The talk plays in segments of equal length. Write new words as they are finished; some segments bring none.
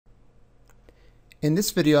In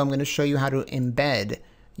this video, I'm going to show you how to embed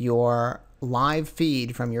your live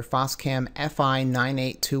feed from your Foscam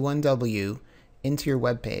FI9821W into your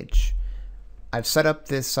web page. I've set up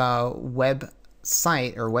this web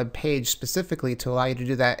site or web page specifically to allow you to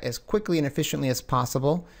do that as quickly and efficiently as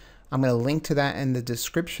possible. I'm going to link to that in the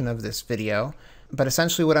description of this video. But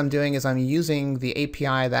essentially what I'm doing is I'm using the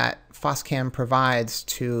API that Foscam provides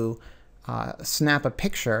to snap a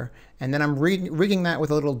picture, and then I'm rigging that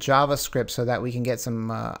with a little JavaScript so that we can get some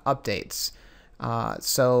updates.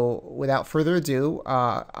 So without further ado,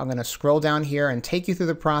 I'm going to scroll down here and take you through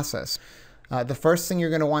the process. The first thing you're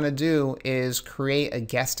going to want to do is create a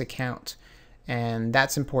guest account, and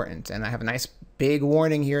that's important. And I have a nice big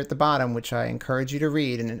warning here at the bottom, which I encourage you to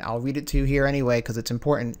read, and I'll read it to you here anyway because it's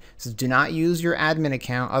important. It says, do not use your admin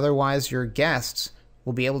account, otherwise your guests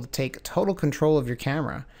will be able to take total control of your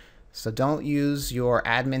camera. So don't use your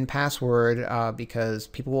admin password because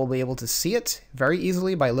people will be able to see it very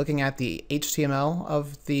easily by looking at the HTML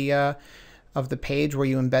of the page where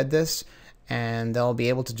you embed this, and they'll be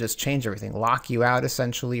able to just change everything, lock you out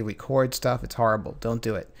essentially, record stuff. It's horrible. Don't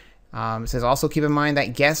do it. It says also keep in mind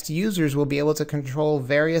that guest users will be able to control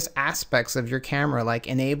various aspects of your camera, like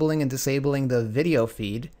enabling and disabling the video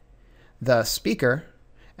feed, the speaker,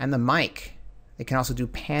 and the mic. They can also do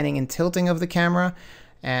panning and tilting of the camera.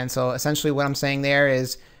 And so essentially what I'm saying there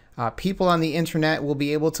is people on the internet will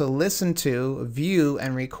be able to listen to, view,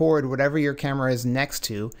 and record whatever your camera is next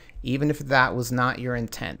to, even if that was not your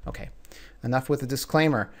intent. Okay, enough with the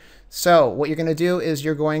disclaimer. So what you're going to do is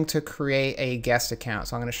you're going to create a guest account.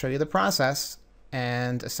 So I'm going to show you the process,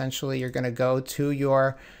 and essentially you're going to go to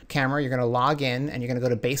your camera, you're going to log in, and you're going to go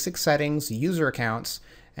to basic settings, user accounts,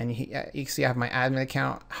 and you can see I have my admin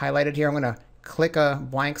account highlighted here. I'm going to click a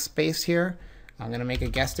blank space here. I'm going to make a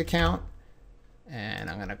guest account, and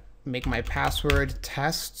I'm going to make my password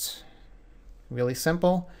test, really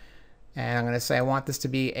simple. And I'm going to say I want this to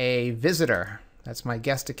be a visitor. That's my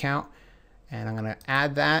guest account. And I'm going to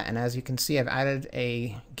add that. And as you can see, I've added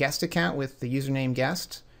a guest account with the username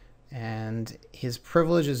guest, and his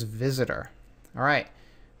privilege is visitor. All right,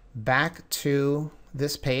 back to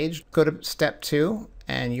this page. Go to step 2,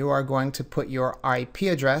 and you are going to put your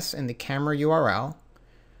IP address in the camera URL.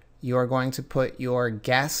 You are going to put your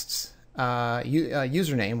guest's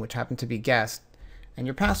username, which happened to be guest, and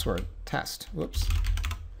your password, test, whoops,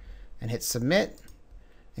 and hit submit.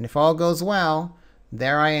 And if all goes well,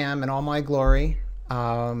 there I am in all my glory.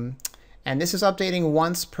 And this is updating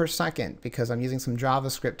once per second because I'm using some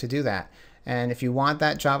JavaScript to do that. And if you want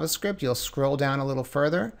that JavaScript, you'll scroll down a little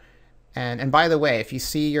further. And by the way, if you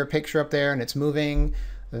see your picture up there and it's moving,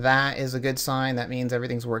 that is a good sign. That means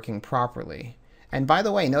everything's working properly. And by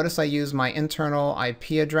the way, notice I use my internal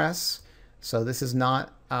IP address. So this is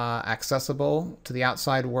not accessible to the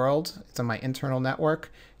outside world. It's on my internal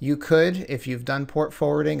network. You could, if you've done port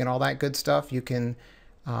forwarding and all that good stuff, you can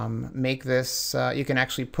make this, you can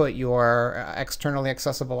actually put your externally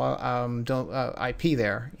accessible IP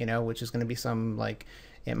there, you know, which is going to be some, like,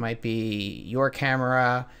 it might be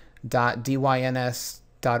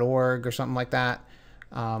yourcamera.dyns.org or something like that.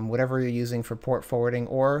 Whatever you're using for port forwarding,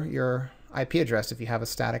 or your IP address if you have a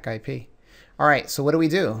static IP. All right, so what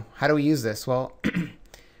do? How do we use this? Well,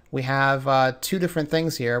 we have two different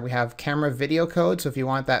things here. We have camera video code. So if you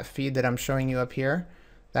want that feed that I'm showing you up here,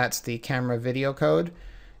 that's the camera video code.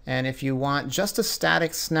 And if you want just a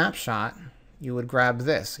static snapshot, you would grab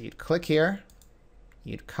this. You'd click here,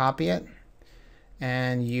 you'd copy it,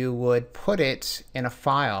 and you would put it in a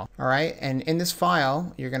file. All right, and in this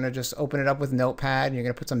file, you're gonna just open it up with Notepad, and you're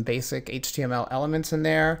gonna put some basic HTML elements in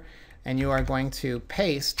there, and you are going to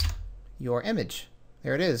paste your image.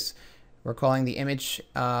 There it is. We're calling the image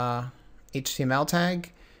HTML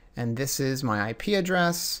tag, and this is my IP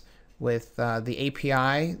address with the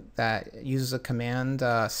API that uses a command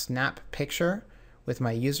snap picture with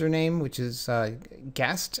my username, which is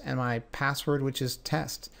guest, and my password, which is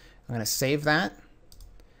test. I'm going to save that,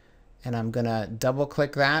 and I'm going to double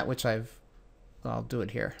click that, which I'll do it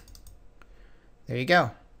here. There you go.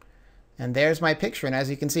 And there's my picture, and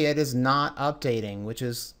as you can see, it is not updating, which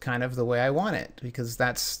is kind of the way I want it, because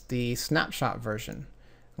that's the snapshot version.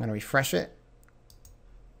 I'm going to refresh it,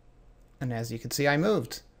 and as you can see, I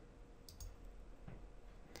moved.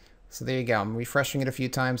 So there you go. I'm refreshing it a few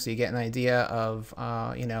times so you get an idea of,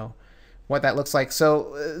 you know, what that looks like.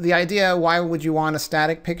 So the idea, why would you want a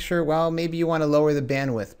static picture? Well, maybe you want to lower the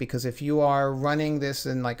bandwidth, because if you are running this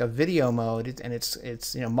in like a video mode and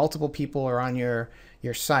it's you know, multiple people are on your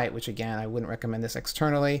site, which again, I wouldn't recommend this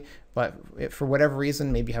externally, but if for whatever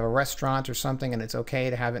reason, maybe you have a restaurant or something and it's okay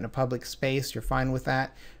to have it in a public space, you're fine with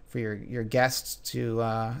that. for your guests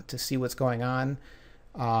to see what's going on.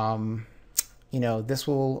 You know, this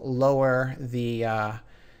will lower the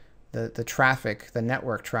traffic, the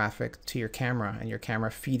network traffic to your camera, and your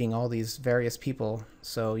camera feeding all these various people.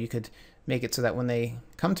 So you could make it so that when they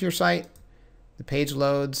come to your site, the page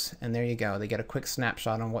loads, and there you go. They get a quick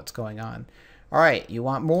snapshot on what's going on. All right, you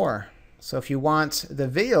want more. So if you want the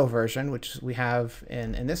video version, which we have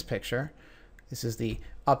in this picture, this is the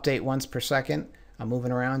update once per second. I'm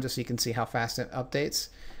moving around just so you can see how fast it updates.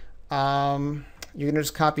 You're going to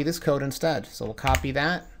just copy this code instead. So we'll copy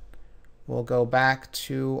that. We'll go back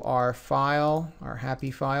to our file, our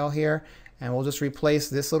happy file here, and we'll just replace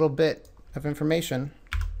this little bit of information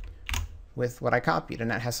with what I copied, and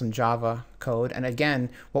that has some Java code. And again,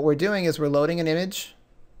 what we're doing is we're loading an image,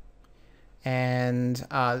 and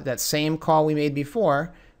that same call we made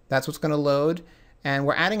before, that's what's going to load. And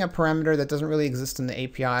we're adding a parameter that doesn't really exist in the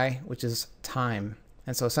API, which is time.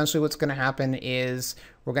 And so essentially what's going to happen is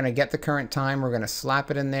we're going to get the current time, we're going to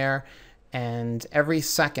slap it in there, and every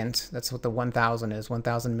second, that's what the 1000 is,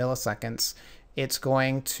 1000 milliseconds, it's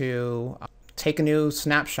going to take a new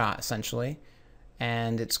snapshot essentially,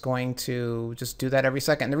 and it's going to just do that every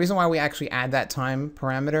second. And the reason why we actually add that time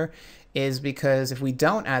parameter is because if we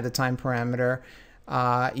don't add the time parameter,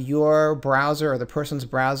 your browser or the person's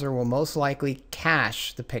browser will most likely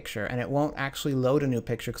cache the picture, and it won't actually load a new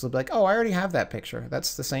picture because it'll be like, oh, I already have that picture.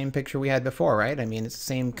 That's the same picture we had before, right? I mean, it's the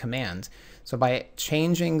same command. So by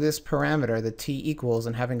changing this parameter, the t equals,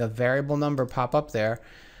 and having a variable number pop up there,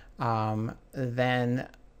 then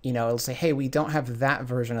it'll say, hey, we don't have that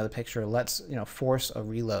version of the picture. Let's force a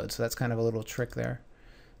reload. So that's kind of a little trick there.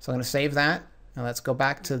 So I'm going to save that. Now let's go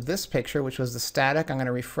back to this picture, which was the static. I'm going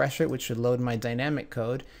to refresh it, which should load my dynamic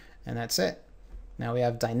code, and that's it. Now we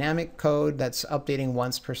have dynamic code that's updating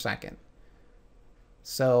once per second.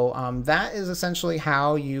 So that is essentially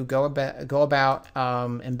how you go about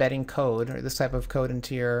embedding code, or this type of code,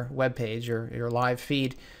 into your web page, your live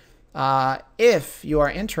feed. If you are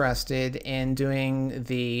interested in doing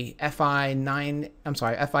the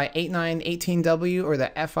FI9821W or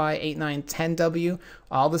the FI8910W,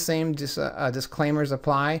 all the same disclaimers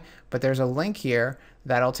apply, but there's a link here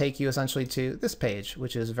that'll take you essentially to this page,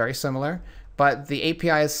 which is very similar, but the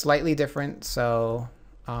API is slightly different, so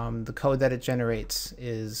the code that it generates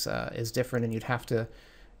is different, and you'd have to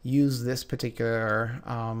use this particular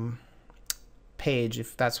page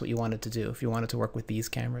if that's what you wanted to do, if you wanted to work with these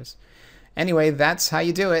cameras. Anyway, that's how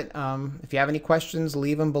you do it. If you have any questions,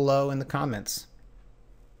 leave them below in the comments.